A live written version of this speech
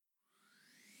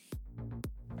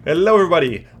Hello,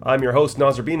 everybody. I'm your host,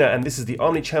 Nazar Bina, and this is the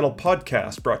Omnichannel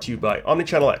Podcast brought to you by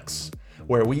Omnichannel X,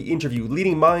 where we interview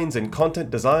leading minds in content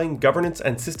design, governance,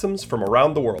 and systems from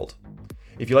around the world.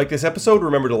 If you like this episode,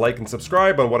 remember to like and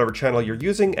subscribe on whatever channel you're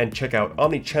using, and check out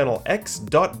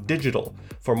omnichannelx.digital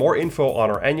for more info on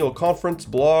our annual conference,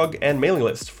 blog, and mailing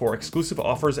list for exclusive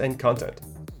offers and content.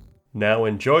 Now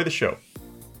enjoy the show.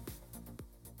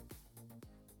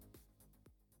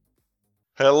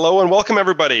 Hello and welcome,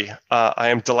 everybody. I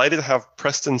am delighted to have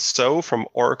Preston So from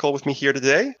Oracle with me here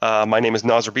today. My name is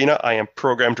Nazar Bina. I am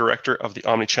Program Director of the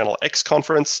Omnichannel X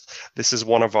Conference. This is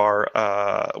one of our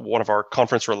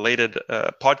conference-related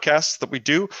podcasts that we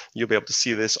do. You'll be able to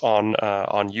see this on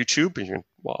YouTube. You can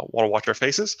want to watch our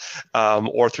faces,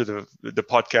 or through the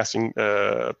podcasting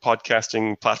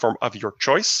platform of your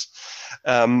choice.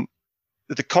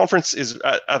 The conference is,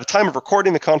 at the time of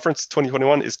recording, the conference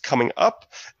 2021 is coming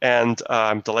up, and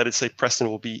I'm delighted to say Preston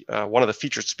will be one of the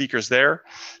featured speakers there.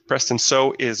 Preston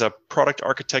So is a product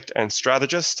architect and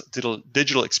strategist,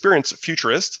 digital experience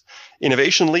futurist,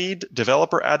 innovation lead,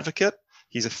 developer advocate.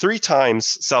 He's a 3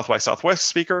 times South by Southwest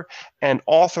speaker and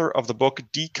author of the book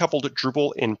Decoupled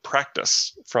Drupal in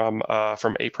Practice from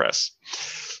Apress.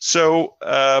 So,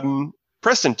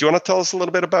 Preston, do you want to tell us a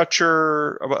little bit about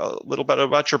your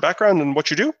background and what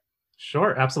you do?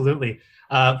 Sure, absolutely.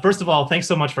 First of all, thanks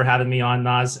so much for having me on,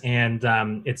 Naz, and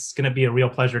it's going to be a real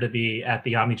pleasure to be at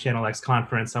the Omnichannel X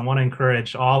conference. I want to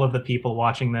encourage all of the people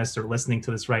watching this or listening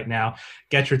to this right now,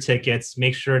 get your tickets,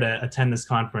 make sure to attend this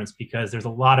conference because there's a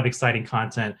lot of exciting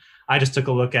content. I just took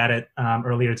a look at it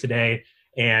earlier today,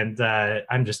 and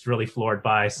I'm just really floored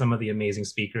by some of the amazing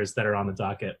speakers that are on the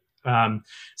docket.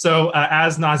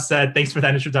 As Naz said, thanks for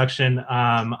that introduction.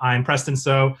 I'm Preston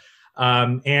So,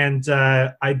 and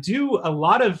I do a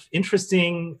lot of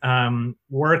interesting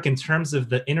work in terms of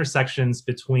the intersections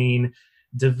between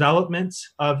development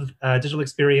of digital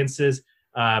experiences,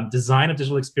 design of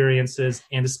digital experiences,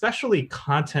 and especially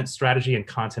content strategy and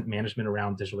content management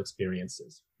around digital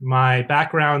experiences. My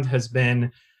background has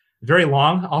been very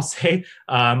long, I'll say.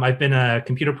 I've been a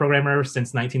computer programmer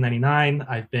since 1999.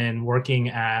 I've been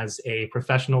working as a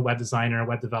professional web designer,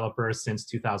 web developer since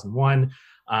 2001.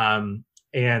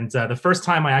 The first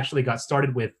time I actually got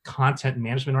started with content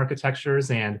management architectures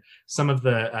and some of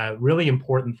the really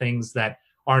important things that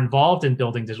are involved in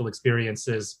building digital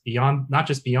experiences beyond, not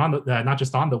just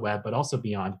on the web, but also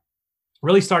beyond,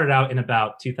 really started out in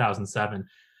about 2007.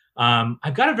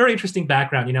 I've got a very interesting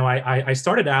background. You know, I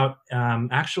started out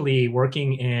actually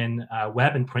working in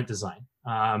web and print design.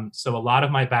 So a lot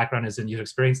of my background is in user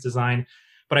experience design,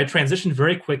 but I transitioned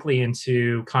very quickly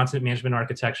into content management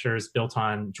architectures built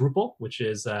on Drupal, which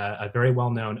is a very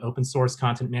well-known open source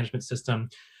content management system.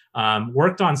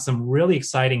 Worked on some really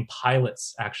exciting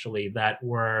pilots, actually, that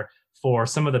were for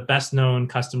some of the best known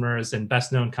customers and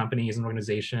best known companies and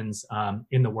organizations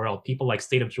in the world. People like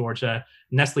State of Georgia,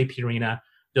 Nestle Purina,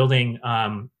 building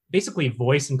basically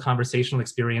voice and conversational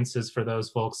experiences for those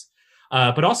folks.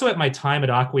 But also at my time at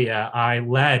Acquia, I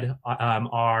led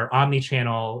our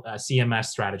omni-channel CMS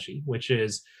strategy, which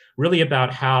is really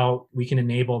about how we can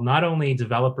enable not only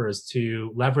developers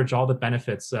to leverage all the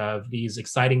benefits of these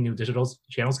exciting new digital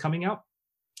channels coming out,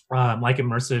 like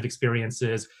immersive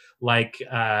experiences, like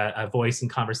voice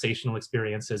and conversational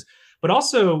experiences, but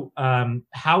also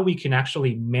how we can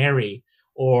actually marry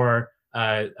or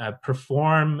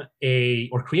perform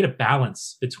or create a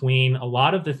balance between a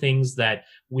lot of the things that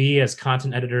we as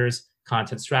content editors,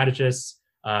 content strategists,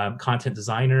 content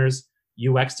designers,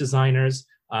 UX designers,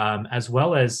 as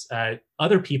well as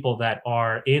other people that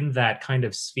are in that kind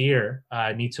of sphere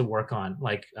need to work on,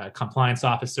 like compliance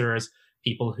officers,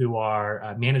 people who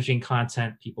are managing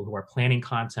content, people who are planning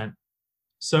content.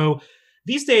 So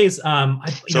these days,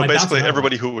 basically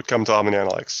everybody who would come to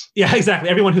Omnichannel X. Yeah, exactly.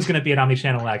 Everyone who's going to be at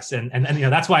Omnichannel X, and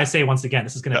that's why I say once again,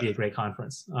 this is going to be a great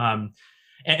conference.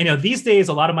 These days,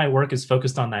 a lot of my work is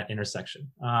focused on that intersection.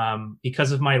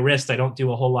 Because of my wrist, I don't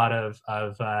do a whole lot of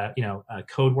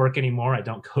code work anymore. I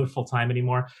don't code full time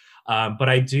anymore, but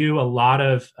I do a lot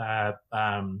of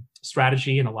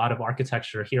strategy and a lot of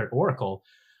architecture here at Oracle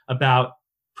about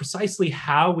precisely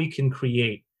how we can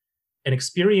create an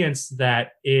experience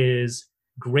that is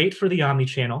great for the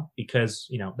omnichannel,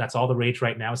 because that's all the rage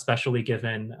right now, especially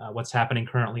given what's happening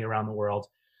currently around the world.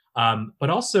 But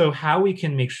also how we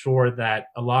can make sure that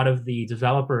a lot of the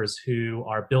developers who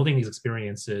are building these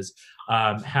experiences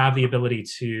have the ability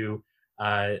to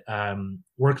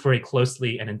work very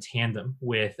closely and in tandem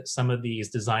with some of these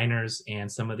designers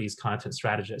and some of these content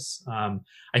strategists.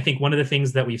 I think one of the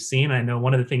things that we've seen, I know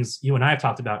one of the things you and I have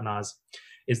talked about, Naz,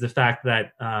 is the fact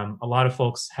that a lot of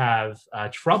folks have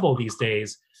trouble these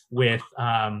days with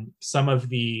some of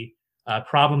the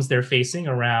problems they're facing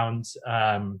around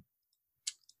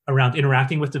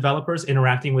interacting with developers,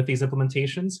 interacting with these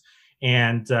implementations.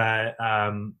 And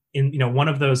one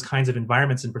of those kinds of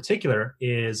environments in particular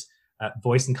is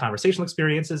voice and conversational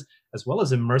experiences, as well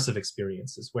as immersive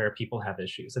experiences where people have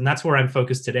issues. And that's where I'm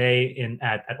focused today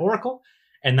at Oracle.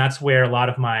 And that's where a lot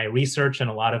of my research and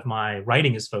a lot of my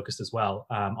writing is focused as well,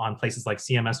 on places like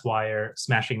CMS Wire,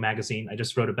 Smashing Magazine. I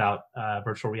just wrote about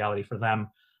virtual reality for them,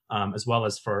 as well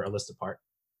as for Aristopart.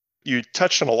 You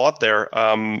touched on a lot there.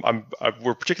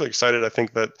 We're particularly excited. I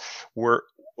think that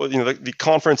the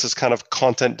conference is kind of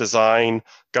content design,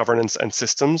 governance, and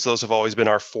systems. Those have always been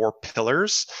our 4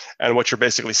 pillars. And what you're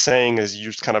basically saying is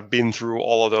you've kind of been through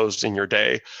all of those in your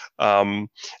day.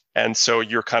 And so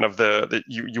you're kind of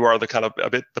you are the kind of a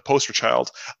bit the poster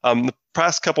child. The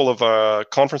past couple of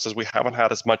conferences, we haven't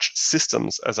had as much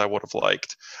systems as I would have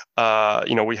liked.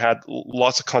 We had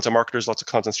lots of content marketers, lots of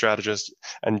content strategists,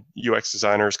 and UX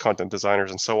designers, content designers,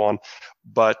 and so on.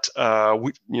 But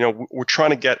we're trying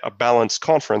to get a balanced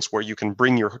conference where you can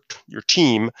bring your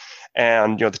team,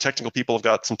 and the technical people have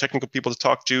got some technical people to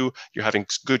talk to. You're having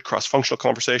good cross-functional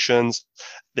conversations.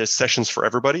 There's sessions for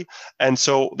everybody. And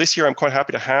so this year, I'm quite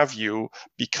happy to have you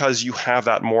because you have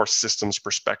that more systems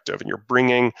perspective, and you're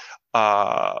bringing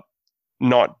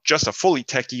not just a fully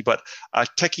techie, but a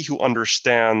techie who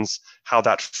understands how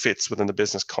that fits within the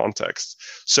business context.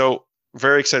 So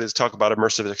very excited to talk about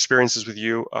immersive experiences with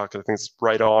you, because I think it's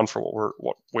right on for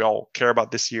what we all care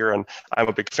about this year, and I'm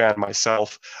a big fan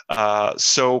myself.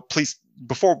 So please,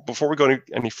 before we go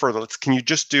any further, can you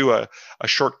just do a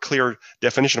short, clear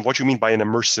definition of what you mean by an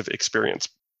immersive experience?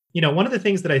 One of the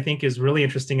things that I think is really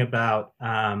interesting about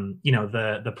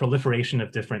the proliferation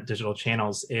of different digital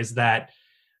channels is that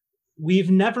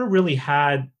we've never really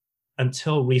had,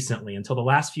 until the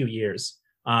last few years,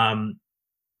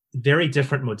 very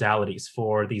different modalities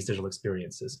for these digital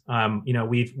experiences.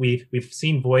 We've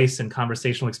seen voice and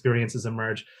conversational experiences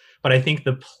emerge, but I think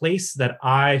the place that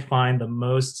I find the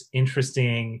most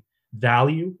interesting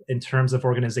value in terms of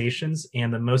organizations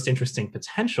and the most interesting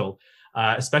potential,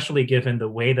 especially given the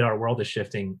way that our world is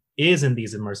shifting, is in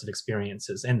these immersive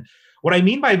experiences. And what I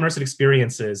mean by immersive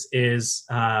experiences is,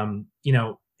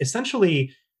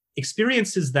 essentially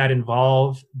experiences that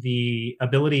involve the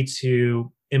ability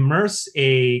to immerse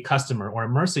a customer or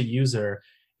immerse a user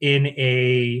in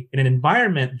an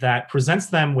environment that presents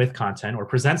them with content, or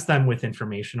presents them with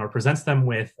information, or presents them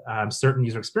with certain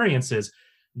user experiences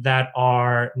that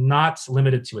are not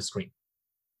limited to a screen.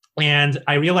 And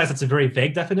I realize it's a very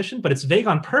vague definition, but it's vague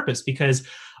on purpose because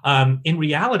in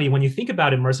reality, when you think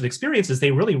about immersive experiences,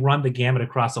 they really run the gamut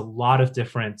across a lot of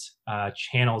different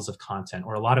channels of content,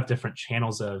 or a lot of different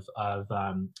channels of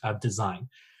design.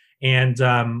 And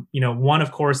one,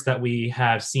 of course, that we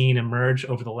have seen emerge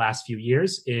over the last few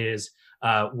years is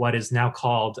what is now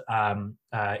called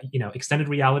extended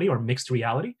reality or mixed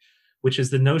reality, which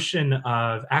is the notion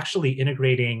of actually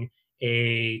integrating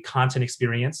a content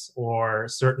experience or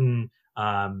certain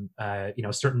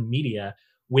media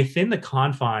within the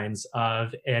confines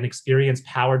of an experience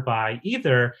powered by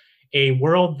either a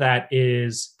world that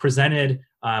is presented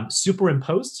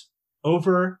superimposed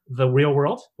over the real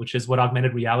world, which is what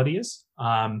augmented reality is.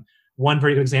 One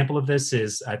very good example of this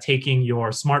is taking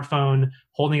your smartphone,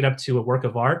 holding it up to a work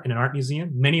of art in an art museum.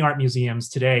 Many art museums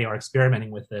today are experimenting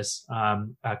with this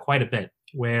quite a bit,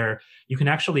 where you can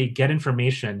actually get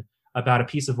information about a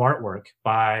piece of artwork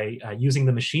by using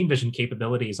the machine vision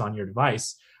capabilities on your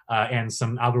device and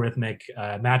some algorithmic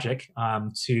magic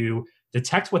to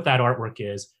detect what that artwork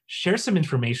is, share some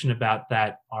information about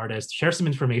that artist, share some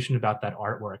information about that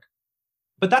artwork.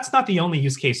 But that's not the only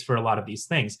use case for a lot of these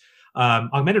things.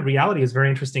 Augmented reality is very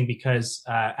interesting because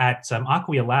at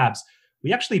Acquia Labs,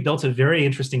 we actually built a very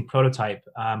interesting prototype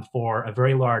for a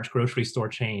very large grocery store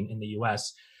chain in the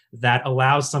US that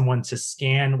allows someone to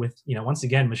scan with, once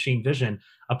again, machine vision,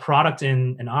 a product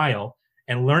in an aisle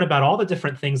and learn about all the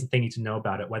different things that they need to know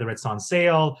about it, whether it's on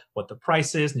sale, what the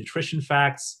price is, nutrition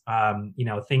facts,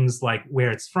 things like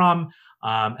where it's from,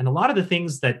 and a lot of the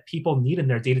things that people need in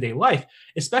their day-to-day life,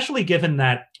 especially given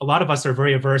that a lot of us are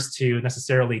very averse to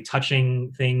necessarily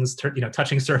touching things,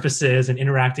 touching surfaces and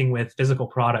interacting with physical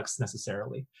products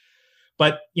necessarily.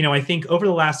 But, I think over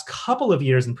the last couple of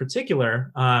years in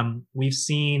particular, we've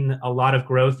seen a lot of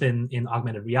growth in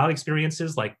augmented reality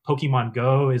experiences. Like Pokemon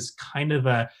Go is kind of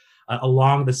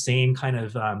along the same kind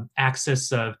of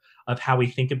axis of how we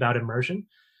think about immersion.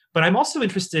 But I'm also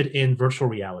interested in virtual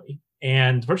reality.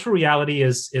 And virtual reality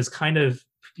is kind of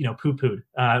poo-pooed,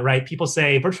 right? People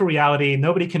say virtual reality,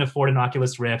 nobody can afford an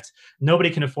Oculus Rift, nobody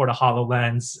can afford a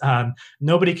HoloLens,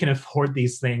 nobody can afford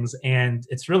these things, and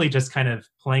it's really just kind of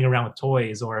playing around with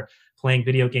toys or playing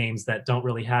video games that don't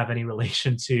really have any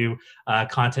relation to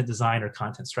content design or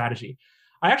content strategy.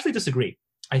 I actually disagree.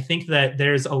 I think that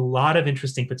there's a lot of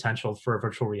interesting potential for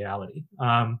virtual reality.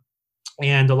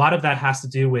 And a lot of that has to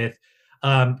do with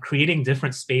creating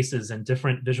different spaces and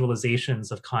different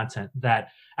visualizations of content that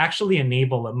actually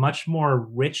enable a much more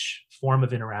rich form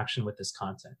of interaction with this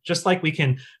content. Just like we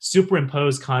can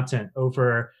superimpose content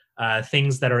over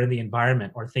things that are in the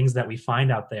environment or things that we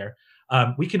find out there,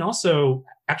 we can also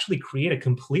actually create a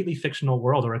completely fictional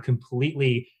world or a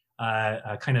completely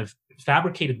kind of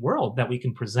fabricated world that we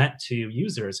can present to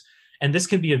users. And this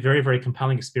can be a very, very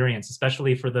compelling experience,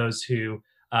 especially for those who,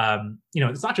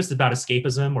 it's not just about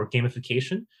escapism or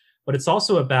gamification, but it's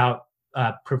also about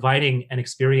providing an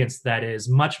experience that is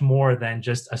much more than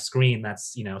just a screen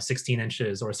that's 16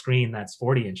 inches or a screen that's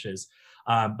 40 inches,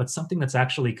 but something that's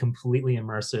actually completely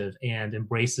immersive and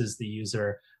embraces the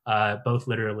user both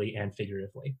literally and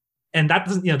figuratively. And that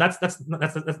doesn't,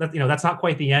 that's not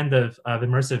quite the end of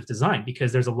immersive design,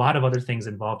 because there's a lot of other things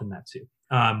involved in that too.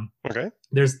 Okay.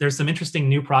 There's some interesting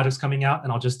new projects coming out,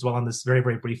 and I'll just dwell on this very,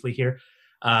 very briefly here.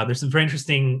 There's some very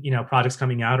interesting, projects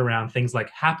coming out around things like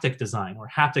haptic design or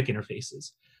haptic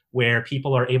interfaces, where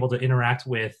people are able to interact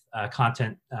with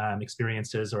content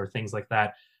experiences or things like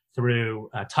that through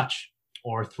touch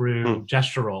or through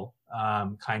gestural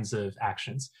kinds of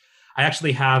actions. I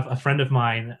actually have a friend of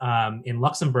mine in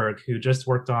Luxembourg who just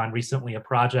worked on recently a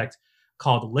project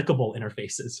called lickable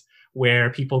interfaces, where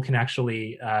people can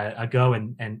actually go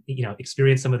and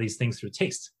experience some of these things through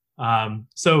taste.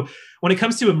 So when it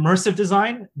comes to immersive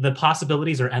design, the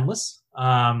possibilities are endless.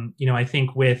 I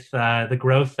think with the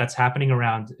growth that's happening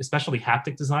around, especially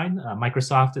haptic design,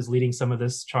 Microsoft is leading some of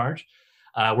this charge.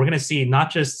 We're going to see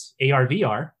not just AR,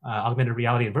 VR, augmented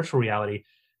reality and virtual reality,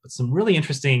 but some really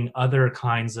interesting other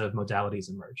kinds of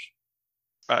modalities emerge.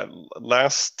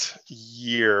 Last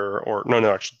year, or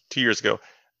no, actually 2 years ago,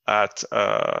 at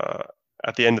the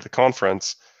end of the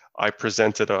conference, I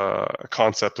presented a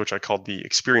concept which I called the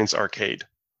Experience Arcade,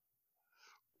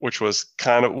 which was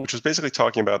basically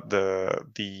talking about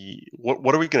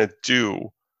what are we going to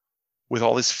do with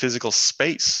all this physical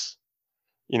space?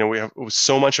 We have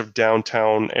so much of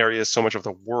downtown areas, so much of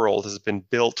the world has been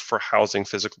built for housing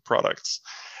physical products.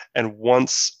 And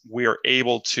once we are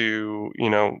able to,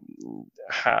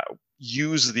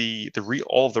 use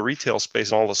all of the retail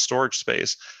space and all the storage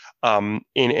space in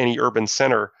any urban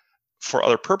center for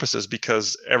other purposes,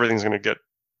 because everything's going to get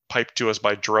piped to us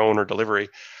by drone or delivery,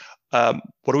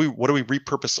 what do we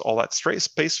repurpose all that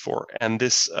space for? And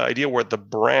this idea where the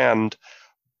brand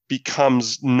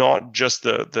becomes not just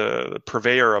the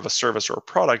purveyor of a service or a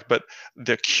product, but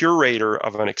the curator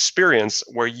of an experience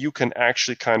where you can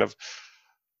actually kind of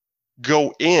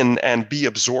go in and be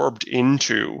absorbed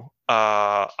into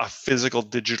a physical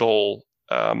digital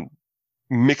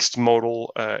mixed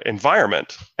modal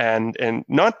environment, and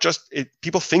not just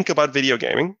people think about video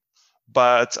gaming,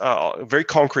 but very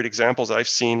concrete examples that I've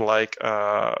seen, like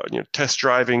test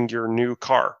driving your new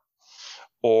car,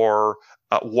 or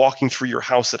walking through your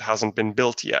house that hasn't been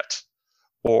built yet,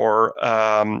 or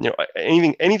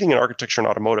anything in architecture and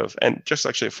automotive. And just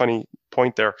actually a funny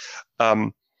point there.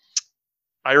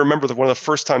 I remember that one of the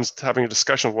first times having a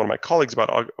discussion with one of my colleagues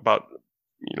about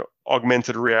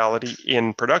augmented reality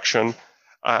in production.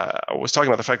 I was talking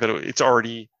about the fact that it's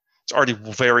already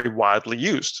very widely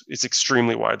used. It's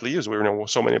extremely widely used.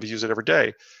 So many of us use it every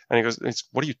day. And he goes,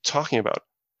 "What are you talking about?"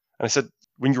 And I said,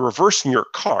 "When you're reversing your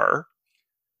car,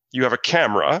 you have a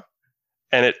camera,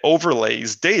 and it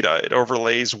overlays data. It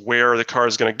overlays where the car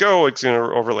is going to go. It's going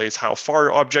to overlays how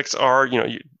far objects are.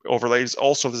 It overlays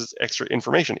also this extra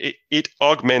information. It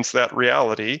augments that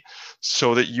reality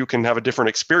so that you can have a different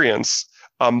experience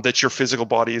that your physical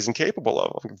body isn't capable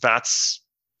of.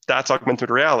 That's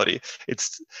augmented reality."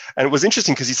 And it was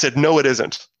interesting because he said, "No, it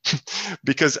isn't,"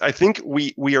 because I think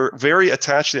we are very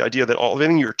attached to the idea that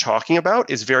everything you're talking about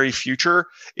is very future.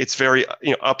 It's very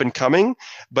up and coming.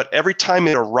 But every time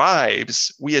it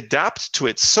arrives, we adapt to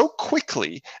it so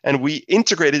quickly, and we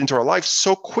integrate it into our life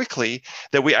so quickly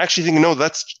that we actually think, "No,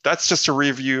 that's just a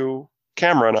rear view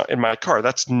camera in my car.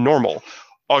 That's normal."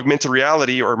 Augmented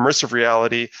reality or immersive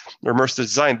reality or immersive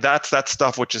design, that's that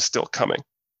stuff which is still coming.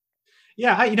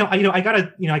 Yeah, I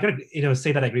gotta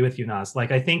say that I agree with you, Naz.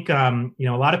 Like, I think a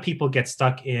lot of people get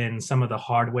stuck in some of the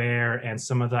hardware and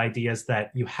some of the ideas that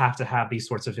you have to have these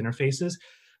sorts of interfaces,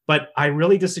 but I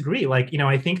really disagree. Like,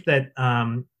 I think that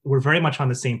we're very much on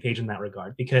the same page in that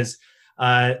regard, because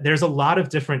there's a lot of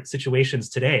different situations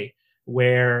today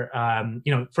where,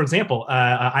 for example,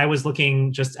 I was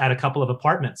looking just at a couple of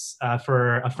apartments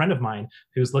for a friend of mine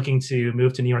who's looking to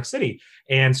move to New York City.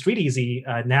 And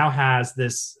StreetEasy now has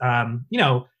this,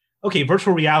 okay,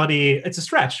 virtual reality, it's a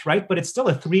stretch, right? But it's still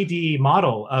a 3D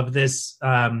model of this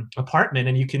apartment,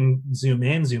 and you can zoom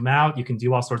in, zoom out, you can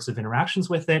do all sorts of interactions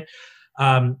with it.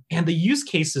 And the use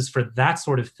cases for that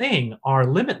sort of thing are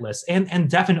limitless and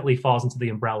definitely falls into the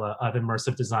umbrella of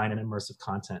immersive design and immersive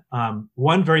content.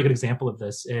 One very good example of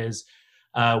this is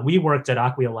we worked at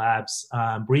Acquia Labs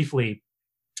briefly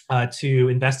to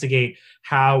investigate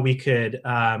how we could,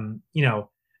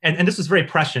 and this was very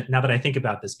prescient now that I think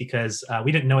about this, because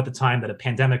we didn't know at the time that a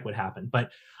pandemic would happen.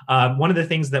 But one of the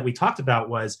things that we talked about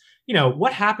was,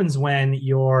 what happens when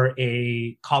you're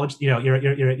a college, you're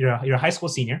a high school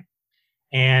senior,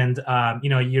 and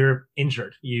you're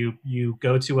injured. You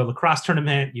go to a lacrosse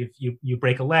tournament, you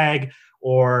break a leg,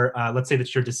 or let's say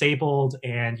that you're disabled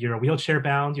and you're wheelchair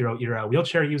bound, you're a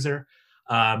wheelchair user,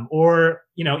 or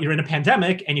you're in a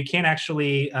pandemic and you can't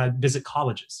actually visit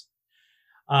colleges.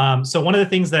 So one of the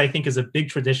things that I think is a big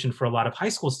tradition for a lot of high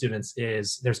school students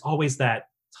is there's always that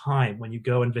time when you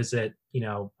go and visit,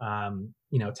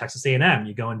 Texas A&M,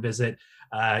 you go and visit,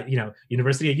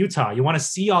 University of Utah. You want to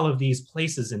see all of these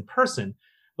places in person.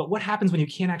 But what happens when you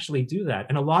can't actually do that?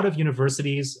 And a lot of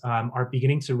universities are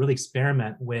beginning to really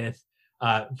experiment with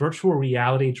virtual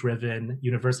reality-driven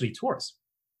university tours.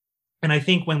 And I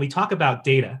think when we talk about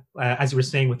data, as you were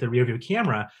saying with the rear view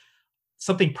camera,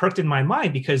 something perked in my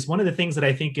mind, because one of the things that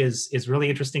I think is really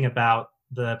interesting about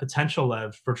the potential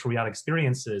of virtual reality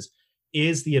experiences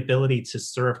is the ability to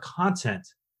serve content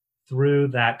through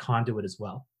that conduit as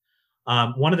well.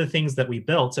 One of the things that we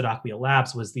built at Acquia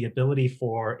Labs was the ability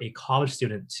for a college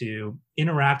student to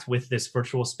interact with this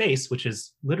virtual space, which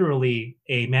is literally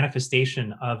a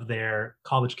manifestation of their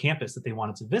college campus that they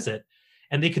wanted to visit.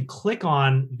 And they could click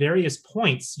on various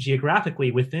points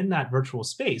geographically within that virtual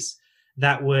space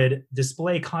that would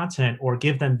display content or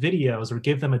give them videos or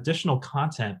give them additional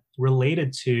content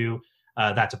related to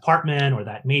that department or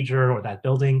that major or that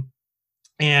building.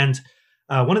 And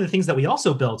one of the things that we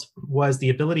also built was the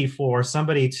ability for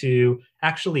somebody to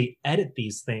actually edit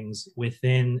these things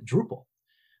within Drupal,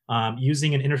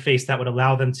 using an interface that would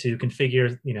allow them to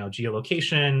configure,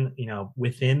 geolocation,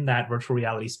 within that virtual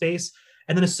reality space,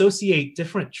 and then associate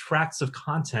different tracts of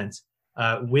content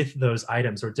with those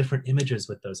items or different images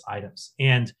with those items.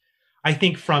 And I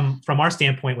think from our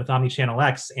standpoint with Omnichannel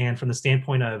X, and from the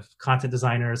standpoint of content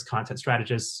designers, content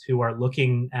strategists who are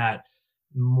looking at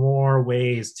more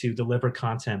ways to deliver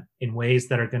content in ways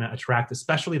that are going to attract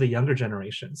especially the younger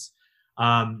generations,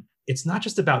 it's not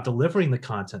just about delivering the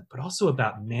content, but also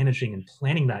about managing and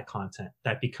planning that content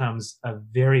that becomes a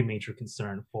very major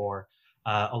concern for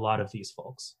a lot of these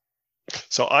folks.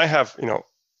 So I have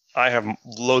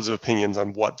loads of opinions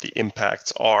on what the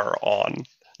impacts are on,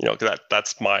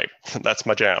 that's my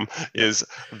jam, is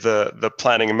the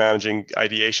planning and managing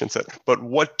ideation set. But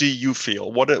what do you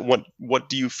feel? What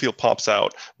do you feel pops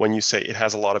out when you say it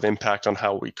has a lot of impact on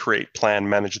how we create, plan,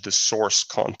 manage the source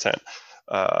content?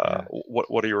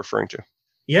 What are you referring to?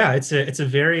 Yeah, it's a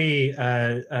very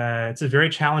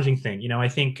challenging thing. I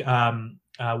think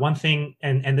one thing,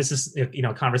 and this is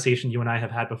a conversation you and I have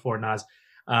had before, Naz.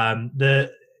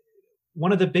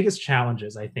 One of the biggest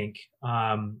challenges, I think,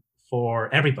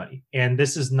 for everybody, and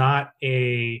this is not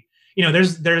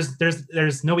there's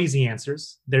no easy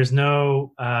answers. There's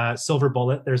no silver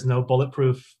bullet. There's no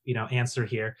bulletproof answer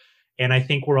here. And I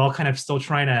think we're all kind of still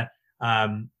trying to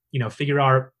figure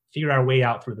our way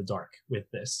out through the dark with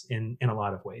this in a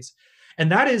lot of ways. And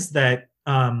that is that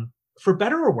for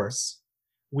better or worse,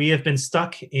 we have been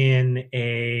stuck in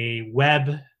a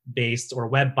web-based or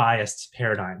web-biased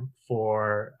paradigm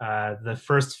for the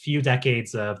first few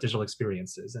decades of digital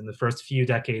experiences and the first few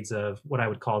decades of what I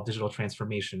would call digital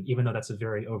transformation, even though that's a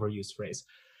very overused phrase.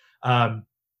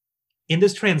 In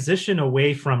this transition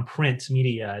away from print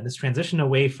media, and this transition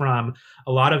away from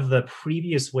a lot of the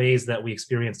previous ways that we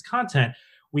experienced content,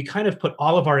 we kind of put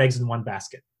all of our eggs in one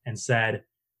basket and said,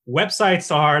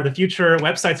 websites are the future,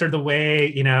 websites are the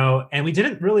way, and we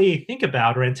didn't really think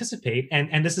about or anticipate,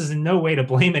 and this is in no way to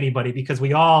blame anybody, because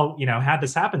we all, had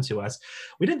this happen to us.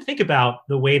 We didn't think about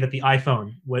the way that the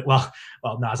iPhone would, well,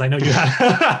 Naz, I know you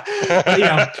have,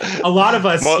 a lot of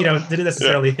us, didn't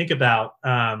necessarily think about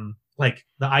like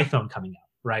the iPhone coming out,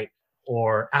 right?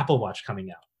 Or Apple Watch coming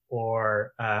out,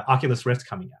 or Oculus Rift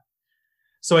coming out.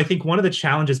 So I think one of the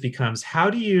challenges becomes,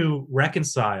 how do you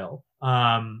reconcile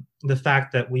the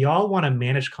fact that we all want to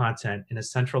manage content in a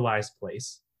centralized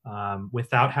place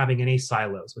without having any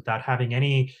silos, without having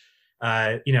any,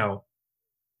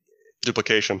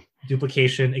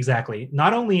 Duplication, exactly.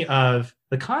 Not only of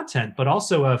the content, but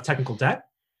also of technical debt,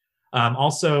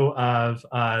 also of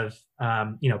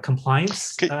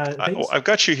compliance things. I've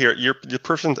got you here. You're the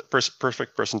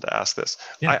perfect person to ask this.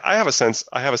 Yeah. I have a sense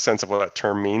of what that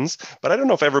term means, but I don't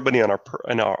know if everybody on our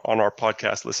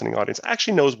podcast listening audience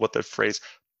actually knows what the phrase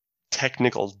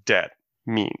technical debt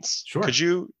means. Sure.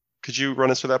 Could you run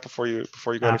us through that before you go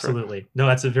any further? Absolutely. No,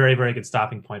 that's a very, very good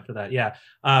stopping point for that. Yeah.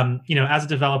 As a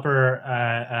developer,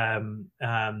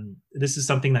 this is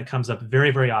something that comes up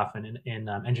very, very often in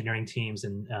engineering teams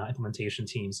and implementation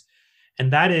teams.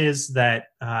 And that is that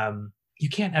you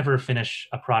can't ever finish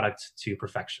a product to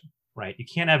perfection, right? You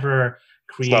can't ever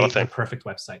create a perfect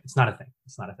website. It's not a thing.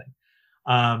 It's not a thing.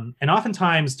 And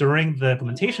oftentimes during the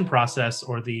implementation process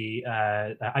or the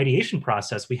ideation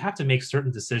process, we have to make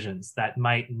certain decisions that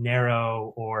might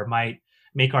narrow or might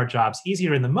make our jobs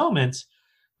easier in the moment,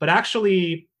 but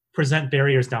actually present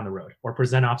barriers down the road or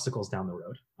present obstacles down the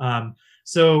road.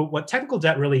 So what technical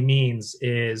debt really means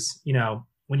is,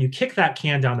 when you kick that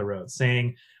can down the road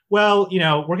saying, well,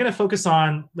 we're going to focus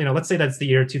on, let's say that's the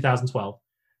year 2012.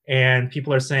 And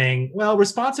people are saying, well,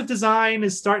 responsive design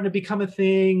is starting to become a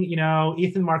thing.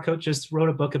 Ethan Marcotte just wrote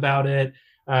a book about it.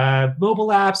 Mobile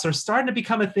apps are starting to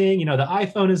become a thing. The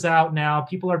iPhone is out now.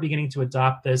 People are beginning to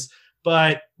adopt this,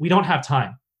 but we don't have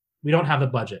time. We don't have the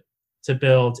budget to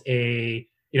build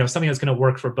something that's going to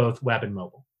work for both web and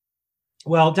mobile.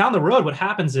 Well, down the road, what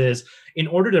happens is in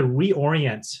order to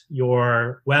reorient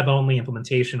your web-only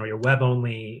implementation or your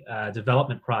web-only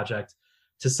development project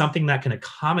to something that can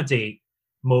accommodate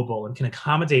mobile and can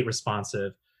accommodate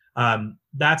responsive,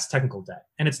 that's technical debt.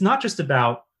 And it's not just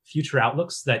about future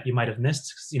outlooks that you might have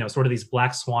missed, sort of these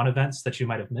black swan events that you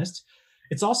might have missed.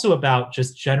 It's also about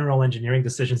just general engineering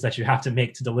decisions that you have to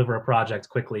make to deliver a project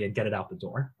quickly and get it out the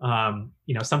door.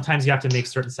 Sometimes you have to make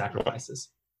certain sacrifices.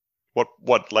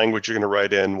 What language you're going to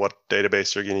write in, what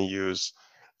database you're going to use,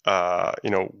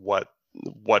 what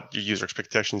your user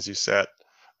expectations you set,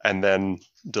 and then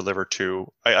deliver to.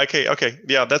 Okay,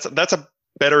 yeah, that's a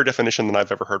better definition than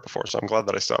I've ever heard before. So I'm glad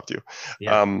that I stopped you.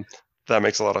 Yeah. That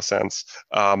makes a lot of sense.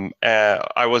 I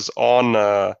was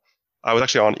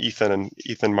actually on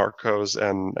Ethan Marcotte's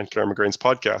and Claire McGrane's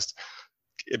podcast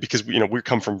because we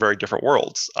come from very different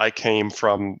worlds. I came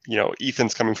from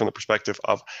Ethan's coming from the perspective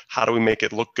of how do we make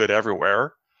it look good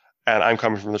everywhere, and I'm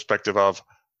coming from the perspective of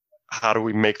how do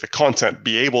we make the content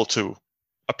be able to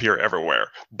appear everywhere.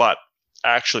 But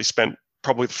actually spent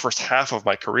probably the first half of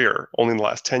my career, only in the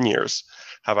last 10 years,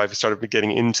 have I started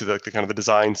getting into the kind of the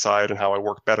design side and how I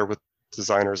work better with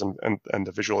designers and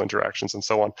the visual interactions and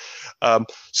so on.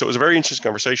 So it was a very interesting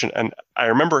conversation. And I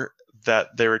remember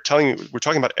that they were telling me, we're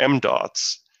talking about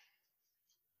MDOTs.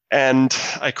 And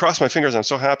I crossed my fingers. I'm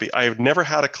so happy. I've never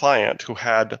had a client who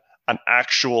had an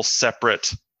actual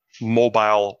separate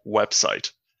mobile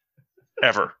website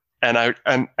ever.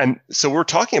 And so we're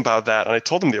talking about that, and I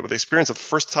told them the experience of the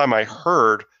first time I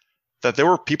heard that there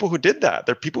were people who did that.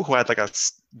 There are people who had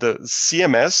the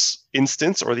CMS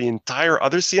instance or the entire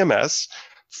other CMS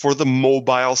for the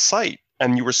mobile site,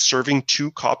 and you were serving 2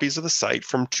 copies of the site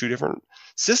from 2 different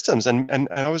systems. And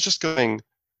I was just going,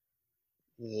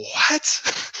 what?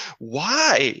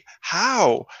 Why?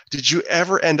 How did you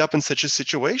ever end up in such a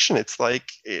situation? It's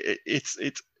like it's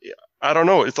I don't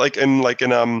know. It's like in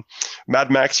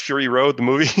Mad Max Fury Road, the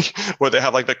movie, where they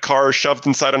have the car shoved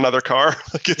inside another car.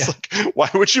 Why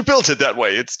would you build it that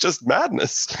way? It's just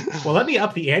madness. Well, let me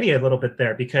up the ante a little bit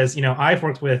there because I've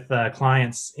worked with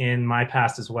clients in my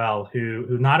past as well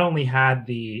who not only had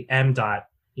the MDOT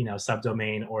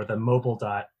subdomain or the mobile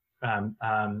dot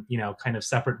kind of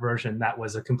separate version that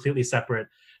was a completely separate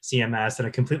CMS and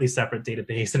a completely separate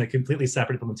database and a completely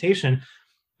separate implementation,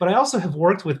 but I also have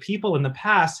worked with people in the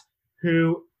past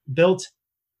who built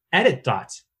edit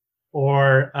dot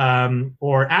or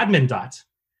admin dot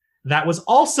that was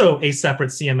also a separate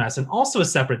CMS and also a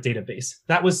separate database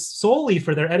that was solely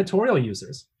for their editorial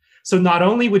users. So not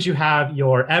only would you have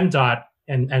your M dot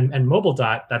and mobile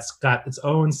dot that's got its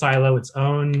own silo, its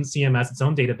own CMS, its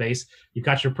own database, you've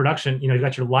got your production, you've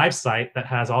got your live site that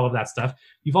has all of that stuff.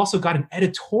 You've also got an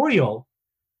editorial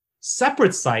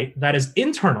separate site that is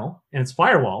internal and it's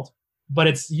firewalled, but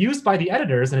it's used by the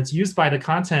editors and it's used by the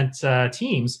content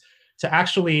teams to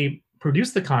actually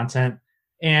produce the content.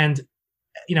 And,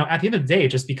 at the end of the day, it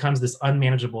just becomes this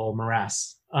unmanageable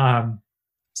morass.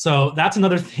 So that's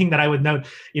another thing that I would note.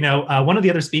 One of the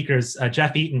other speakers,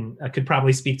 Jeff Eaton, could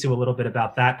probably speak to a little bit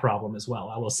about that problem as well,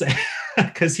 I will say,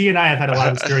 because he and I have had a lot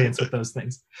of experience with those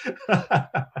things.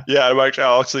 Yeah,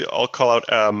 I'll call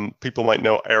out, people might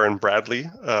know Aaron Bradley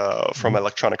from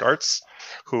Electronic Arts,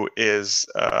 who is,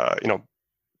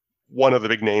 one of the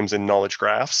big names in knowledge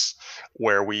graphs,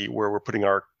 where we're putting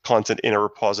our content in a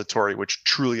repository which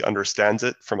truly understands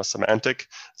it from a semantic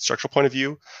structural point of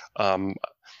view.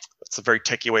 It's a very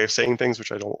techie way of saying things,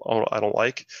 which I don't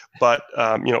like. But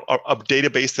a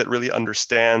database that really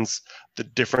understands the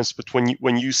difference between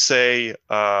when you say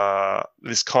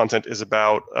this content is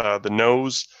about the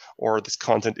nose, or this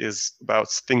content is about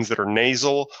things that are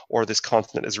nasal, or this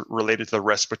content is related to the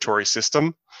respiratory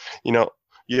system.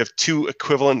 You have two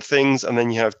equivalent things, and then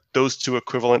you have those two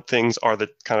equivalent things are the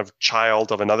kind of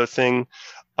child of another thing.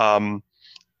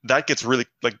 That gets really,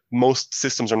 like, most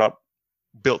systems are not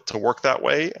built to work that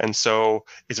way, and so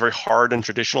it's very hard in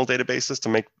traditional databases to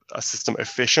make a system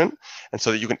efficient, and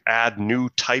so that you can add new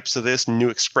types of this, new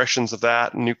expressions of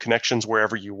that, new connections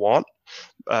wherever you want.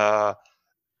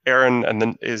 Aaron, and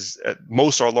then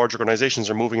most of our large organizations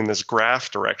are moving in this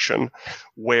graph direction,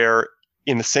 where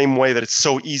in the same way that it's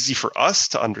so easy for us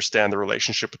to understand the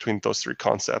relationship between those three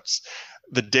concepts,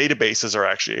 the databases are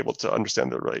actually able to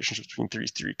understand the relationship between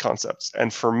these three concepts.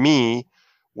 And for me,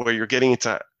 where you're getting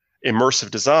into immersive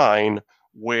design,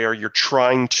 where you're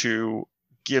trying to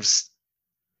give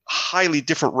highly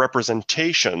different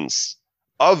representations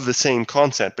of the same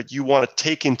content, but you want to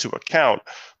take into account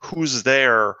who's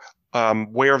there,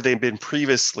 where have they been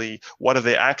previously, what have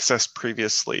they accessed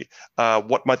previously,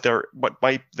 what might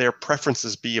their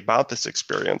preferences be about this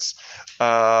experience.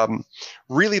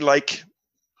 Really, like,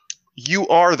 you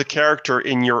are the character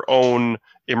in your own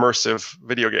immersive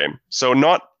video game. So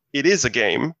it is a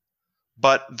game,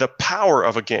 but the power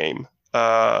of a game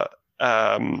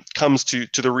comes to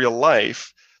the real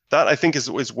life. That, I think,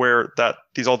 is where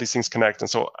all these things connect. And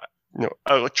so,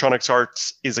 Electronic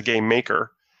Arts is a game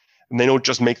maker, and they don't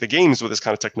just make the games with this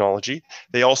kind of technology.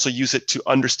 They also use it to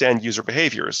understand user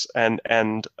behaviors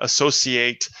and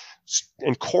associate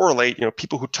and correlate,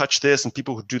 people who touch this and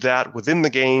people who do that within the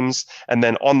games, and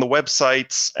then on the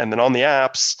websites, and then on the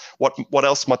apps, what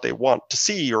else might they want to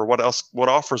see, or what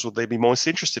offers would they be most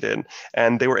interested in.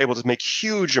 And they were able to make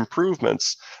huge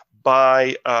improvements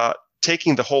by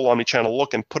taking the whole omnichannel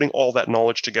look and putting all that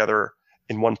knowledge together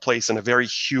in one place in a very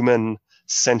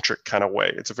human-centric kind of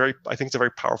way. I think it's a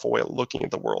very powerful way of looking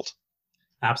at the world.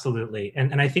 Absolutely.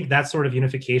 And I think that sort of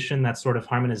unification, that sort of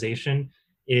harmonization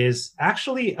is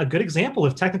actually a good example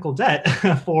of technical debt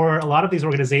for a lot of these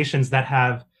organizations that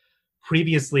have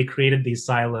previously created these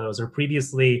silos, or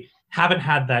previously haven't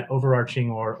had that overarching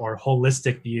or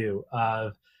holistic view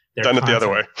of their done content. It the other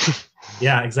way.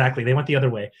 Yeah, exactly. They went the other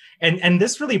way. And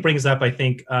this really brings up, I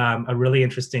think, a really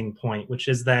interesting point, which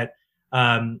is that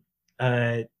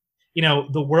the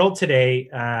world today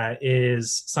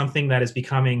is something that is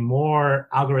becoming more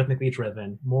algorithmically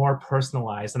driven, more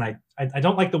personalized. And I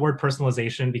don't like the word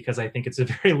personalization, because I think it's a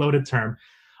very loaded term.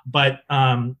 But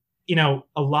a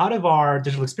lot of our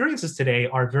digital experiences today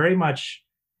are very much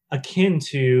akin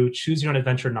to choose your own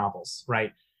adventure novels,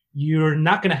 right? You're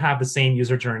not going to have the same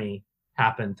user journey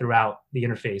happen throughout the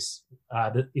interface,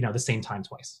 the same time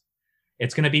twice.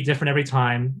 It's going to be different every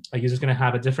time. A user's going to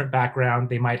have a different background.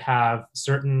 They might have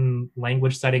certain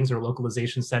language settings or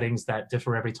localization settings that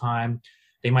differ every time.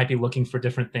 They might be looking for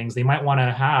different things. They might want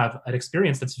to have an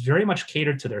experience that's very much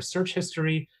catered to their search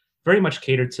history, very much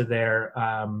catered to their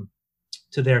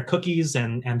cookies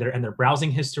and their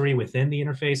browsing history within the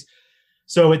interface.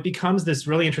 So it becomes this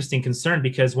really interesting concern,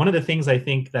 because one of the things I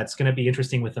think that's going to be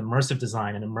interesting with immersive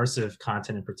design and immersive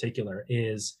content in particular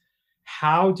is,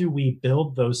 how do we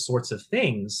build those sorts of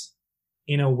things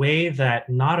in a way that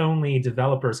not only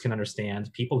developers can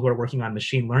understand, people who are working on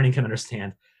machine learning can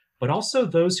understand, but also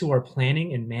those who are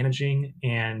planning and managing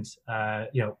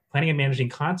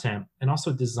content, and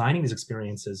also designing these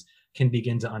experiences, can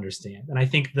begin to understand. And I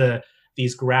think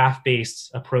these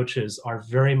graph-based approaches are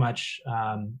very much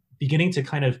beginning to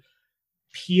kind of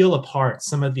peel apart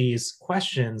some of these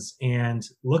questions and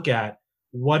look at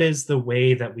what is the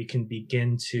way that we can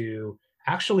begin to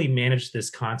actually manage this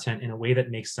content in a way that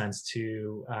makes sense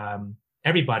to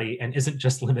everybody, and isn't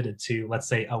just limited to, let's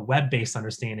say, a web-based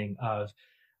understanding of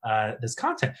this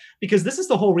content. Because this is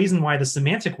the whole reason why the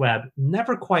semantic web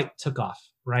never quite took off,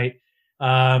 right?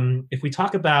 If we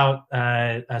talk about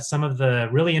some of the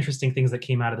really interesting things that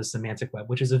came out of the semantic web,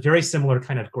 which is a very similar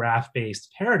kind of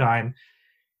graph-based paradigm,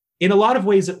 in a lot of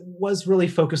ways, it was really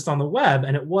focused on the web,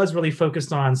 and it was really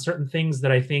focused on certain things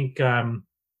that I think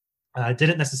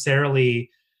didn't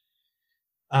necessarily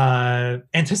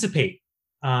anticipate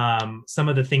some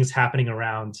of the things happening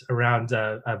around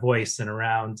voice and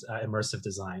around immersive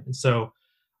design. And so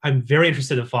I'm very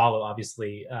interested to follow,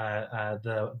 obviously,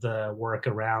 the work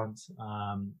around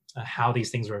how these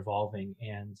things are evolving,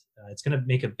 and it's going to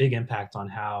make a big impact on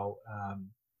how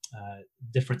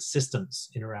different systems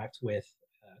interact with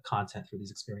content through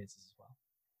these experiences as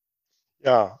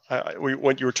well.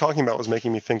 What you were talking about was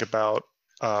making me think about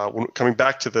coming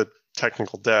back to the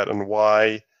technical debt and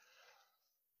why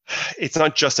it's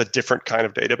not just a different kind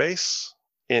of database,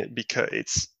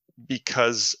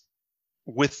 because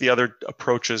with the other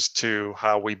approaches to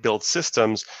how we build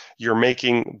systems, you're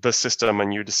making the system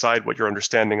and you decide what your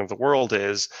understanding of the world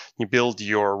is. You build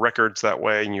your records that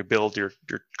way, and you build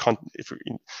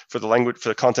for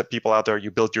the content people out there,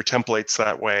 you build your templates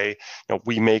that way.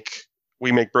 We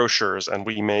make brochures, and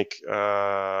we make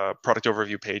product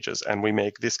overview pages, and we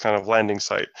make this kind of landing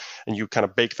site, and you kind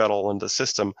of bake that all into the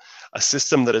system. A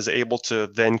system that is able to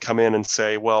then come in and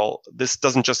say, well, this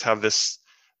doesn't just have these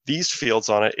fields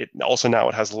on it. It also now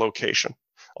it has location.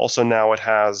 Also now it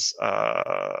has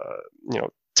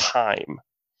time.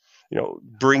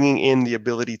 Bringing in the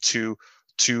ability to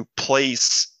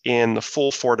place in the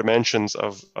full 4 dimensions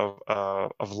of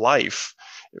life,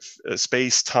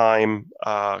 space, time,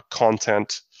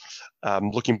 content,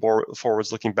 looking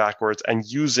forwards, looking backwards, and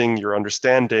using your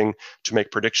understanding to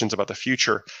make predictions about the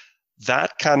future.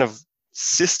 That kind of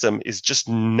system is just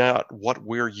not what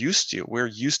we're used to. We're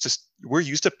used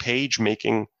to page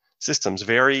making systems,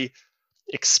 very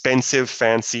expensive,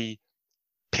 fancy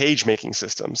page making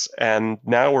systems. And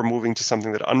now we're moving to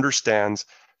something that understands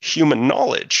human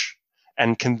knowledge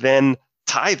and can then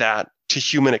tie that to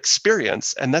human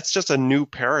experience. And that's just a new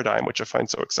paradigm, which I find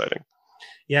so exciting.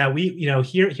 Yeah, we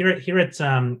here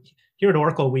at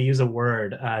Oracle, we use a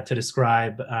word to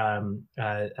describe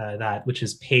that, which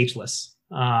is pageless.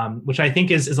 Which I think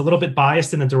is a little bit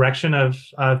biased in the direction of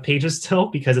pages still,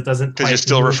 because it doesn't. Because you're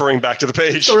still referring back to the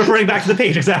page. Still referring back to the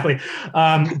page, exactly.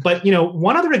 But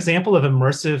one other example of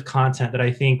immersive content that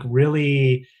I think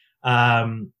really,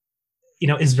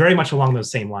 is very much along those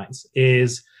same lines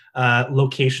is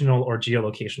locational or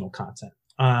geolocational content,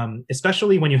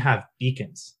 especially when you have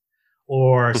beacons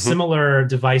or similar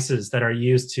devices that are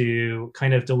used to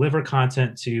kind of deliver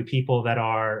content to people that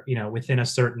are, within a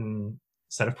certain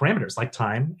set of parameters like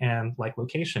time and like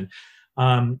location.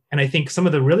 And I think some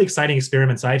of the really exciting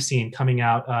experiments I've seen coming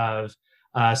out of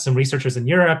some researchers in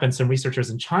Europe and some researchers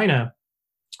in China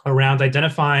around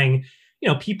identifying,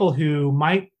 people who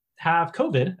might have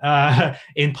COVID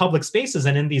in public spaces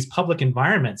and in these public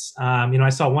environments. I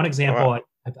saw one example, wow.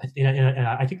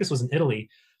 I think this was in Italy,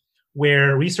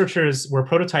 where researchers were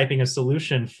prototyping a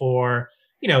solution for,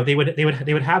 they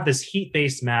would have this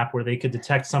heat-based map where they could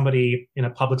detect somebody in a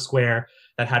public square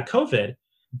that had COVID,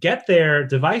 get their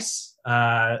device,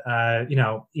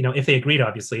 if they agreed,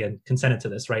 obviously, and consented to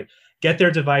this, right? Get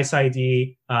their device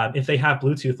ID, if they have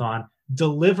Bluetooth on,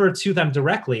 deliver to them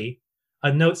directly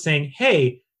a note saying,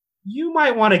 hey, you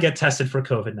might want to get tested for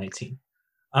COVID-19.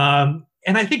 And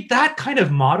I think that kind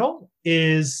of model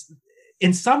is,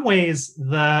 in some ways,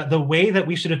 the way that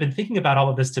we should have been thinking about all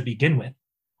of this to begin with,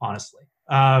 honestly.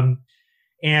 I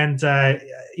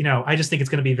just think it's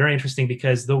going to be very interesting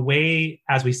because the way,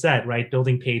 as we said, right,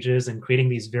 building pages and creating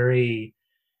these very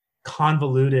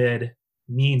convoluted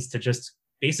means to just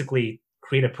basically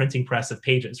create a printing press of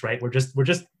pages, right? We're just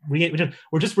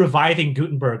reviving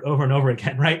Gutenberg over and over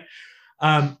again, right?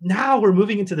 Now we're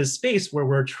moving into this space where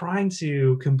we're trying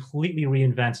to completely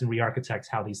reinvent and re-architect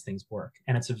how these things work,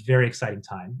 and it's a very exciting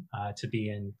time to be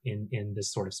in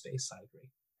this sort of space. I agree.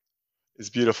 Is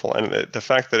beautiful, and the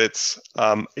fact that it's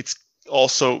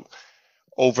also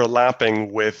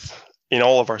overlapping with, in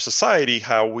all of our society,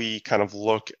 how we kind of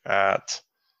look at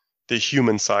the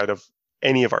human side of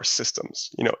any of our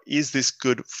systems. Is this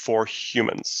good for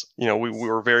humans? We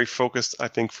were very focused, I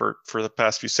think, for the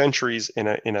past few centuries in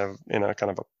a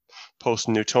kind of a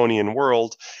post-Newtonian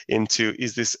world into,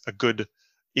 is it good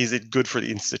for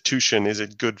the institution? Is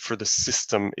it good for the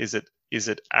system? Is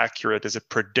it accurate? Is it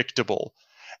predictable?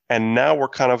 And now we're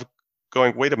kind of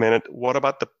going, wait a minute, what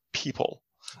about the people?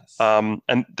 And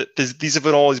these have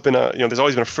always been there's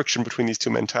always been a friction between these two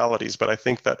mentalities. But I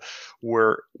think that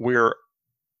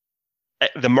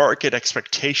the market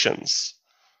expectations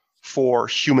for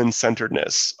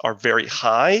human-centeredness are very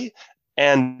high,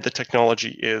 and the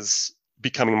technology is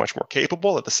becoming much more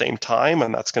capable at the same time,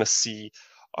 and that's going to see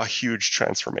a huge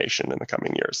transformation in the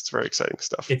coming years. It's very exciting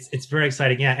stuff. It's very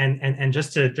exciting, yeah. And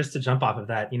just to jump off of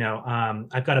that,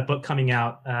 I've got a book coming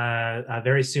out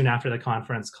very soon after the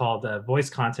conference called Voice,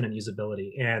 Content, and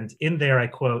Usability, and in there I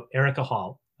quote Erica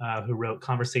Hall, who wrote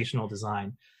Conversational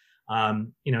Design.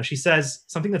 She says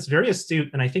something that's very astute,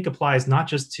 and I think applies not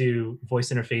just to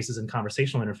voice interfaces and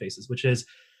conversational interfaces, which is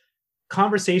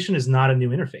conversation is not a new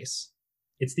interface.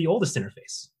 It's the oldest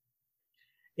interface.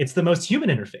 It's the most human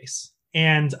interface.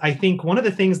 And I think one of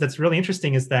the things that's really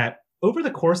interesting is that over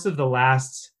the course of the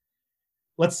last,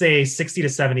 let's say 60 to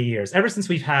 70 years, ever since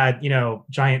we've had,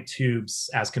 giant tubes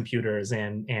as computers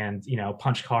and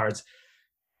punch cards,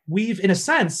 we've in a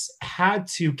sense had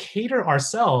to cater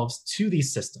ourselves to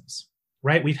these systems,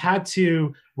 right? We've had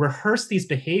to rehearse these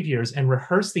behaviors and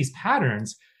rehearse these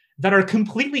patterns that are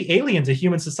completely alien to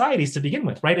human societies to begin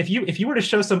with, right? If you were to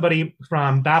show somebody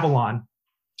from Babylon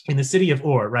in the city of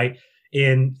Ur, right,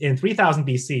 in 3000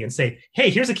 BC and say,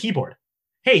 hey, here's a keyboard.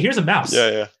 Hey, here's a mouse.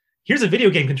 Yeah. Here's a video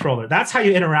game controller. That's how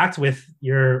you interact with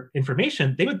your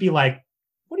information. They would be like,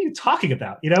 what are you talking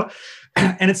about?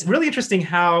 And it's really interesting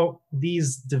how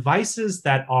these devices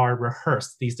that are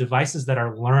rehearsed, these devices that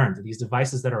are learned, these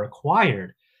devices that are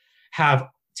acquired have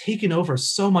taken over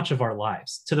so much of our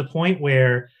lives to the point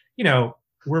where,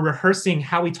 we're rehearsing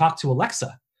how we talk to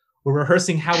Alexa. We're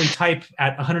rehearsing how we type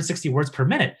at 160 words per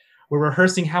minute. We're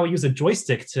rehearsing how we use a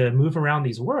joystick to move around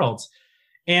these worlds.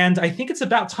 And I think it's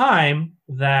about time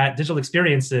that digital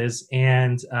experiences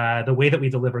and the way that we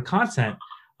deliver content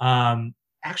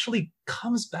actually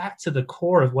comes back to the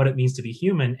core of what it means to be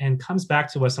human and comes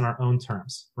back to us on our own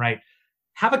terms, right?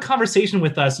 Have a conversation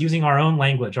with us using our own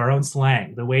language, our own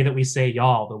slang, the way that we say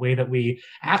y'all, the way that we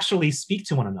actually speak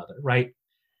to one another, right?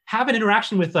 Have an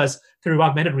interaction with us through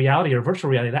augmented reality or virtual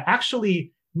reality that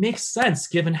actually makes sense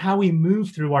given how we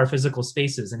move through our physical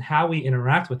spaces and how we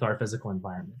interact with our physical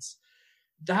environments.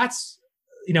 That's,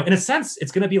 in a sense,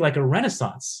 it's going to be like a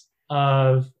renaissance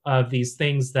of these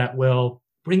things that will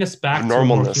bring us back to a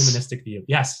more humanistic view.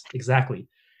 Yes, exactly.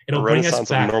 It'll bring us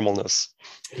back. Of normalness.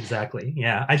 Exactly.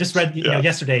 Yeah. I just read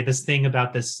yesterday this thing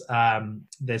about this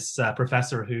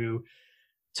professor who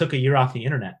took a year off the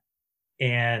internet,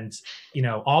 and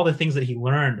all the things that he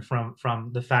learned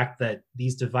from the fact that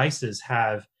these devices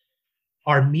are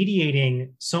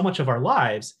mediating so much of our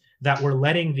lives, that we're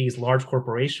letting these large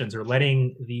corporations or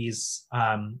letting these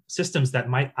systems that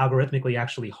might algorithmically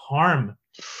actually harm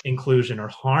inclusion or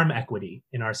harm equity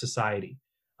in our society.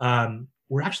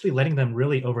 We're actually letting them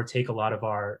really overtake a lot of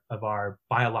our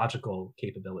biological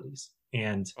capabilities.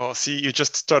 And see, you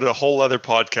just started a whole other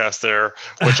podcast there,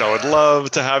 which I would love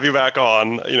to have you back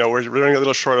on. We're running a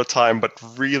little short of time, but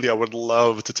really, I would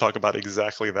love to talk about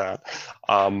exactly that.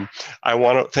 I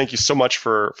want to thank you so much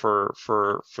for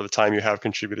the time you have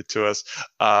contributed to us.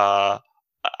 We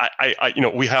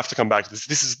have to come back to this.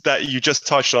 This is that you just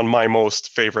touched on my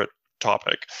most favorite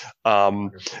topic,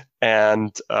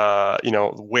 and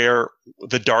where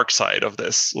the dark side of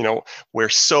this. We're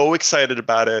so excited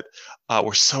about it.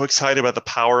 We're so excited about the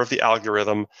power of the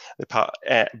algorithm,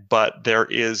 but there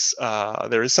is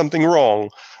something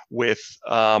wrong with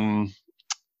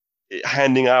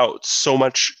handing out so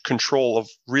much control of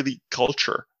really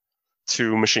culture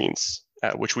to machines,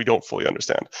 which we don't fully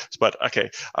understand. But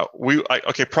okay,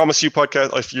 promise you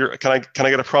podcast. Can I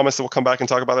get a promise that we'll come back and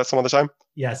talk about that some other time?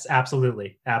 Yes,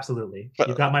 absolutely.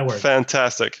 You've got my word.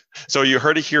 Fantastic. So you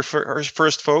heard it here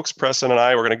first, folks. Preston and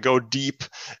I, we're going to go deep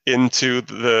into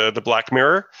the Black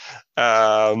Mirror.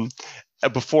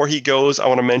 Before he goes, I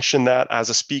want to mention that as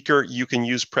a speaker, you can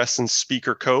use Preston's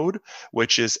speaker code,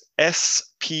 which is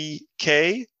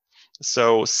SPK.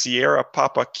 So Sierra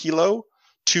Papa Kilo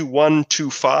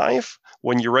 2125.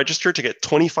 When you register to get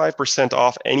 25%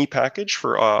 off any package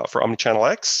for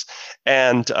Omnichannel X.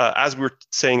 And as we were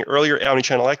saying earlier,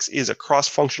 Omnichannel X is a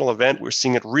cross-functional event. We're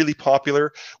seeing it really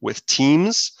popular with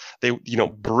teams. They,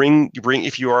 bring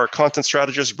if you are a content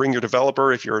strategist, bring your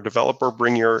developer. If you're a developer,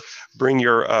 bring your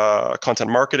content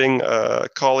marketing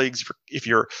colleagues. If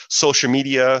you're social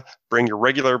media, bring your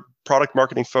regular product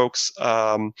marketing folks.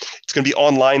 It's going to be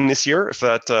online this year, if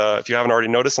you haven't already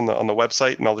noticed on the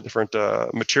website and all the different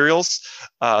materials.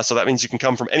 So that means you can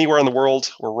come from anywhere in the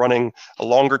world. We're running a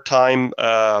longer time,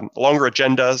 longer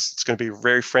agendas. It's going to be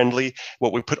very friendly.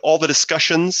 We put all the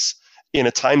discussions in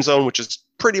a time zone, which is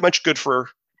pretty much good for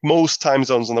most time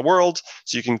zones in the world.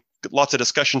 So you can get lots of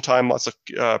discussion time, lots of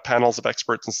panels of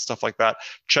experts and stuff like that.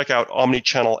 Check out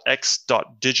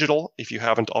omnichannelx.digital if you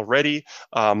haven't already.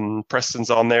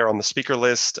 Preston's on there on the speaker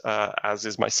list, as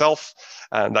is myself.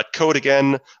 And that code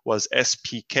again was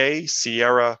SPK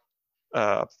Sierra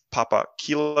Papa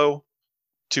Kilo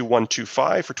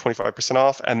 2125 for 25%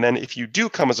 off. And then if you do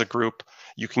come as a group,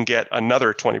 you can get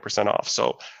another 20% off.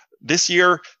 So this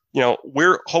year,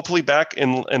 we're hopefully back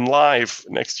in live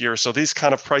next year. So these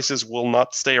kind of prices will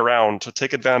not stay around. So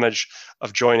take advantage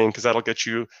of joining, because that'll get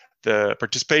you the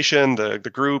participation, the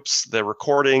groups, the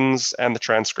recordings, and the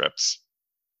transcripts.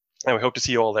 And we hope to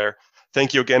see you all there.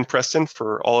 Thank you again, Preston,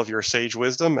 for all of your sage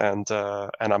wisdom. And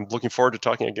I'm looking forward to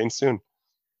talking again soon.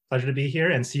 Pleasure to be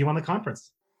here, and see you on the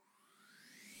conference.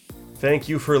 Thank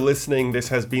you for listening. This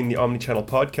has been the Omnichannel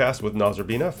Podcast with Naz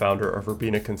Urbina, founder of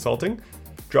Urbina Consulting.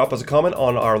 Drop us a comment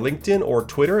on our LinkedIn or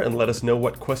Twitter and let us know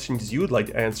what questions you would like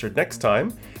answered next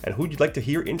time and who you'd like to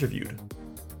hear interviewed.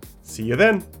 See you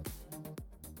then.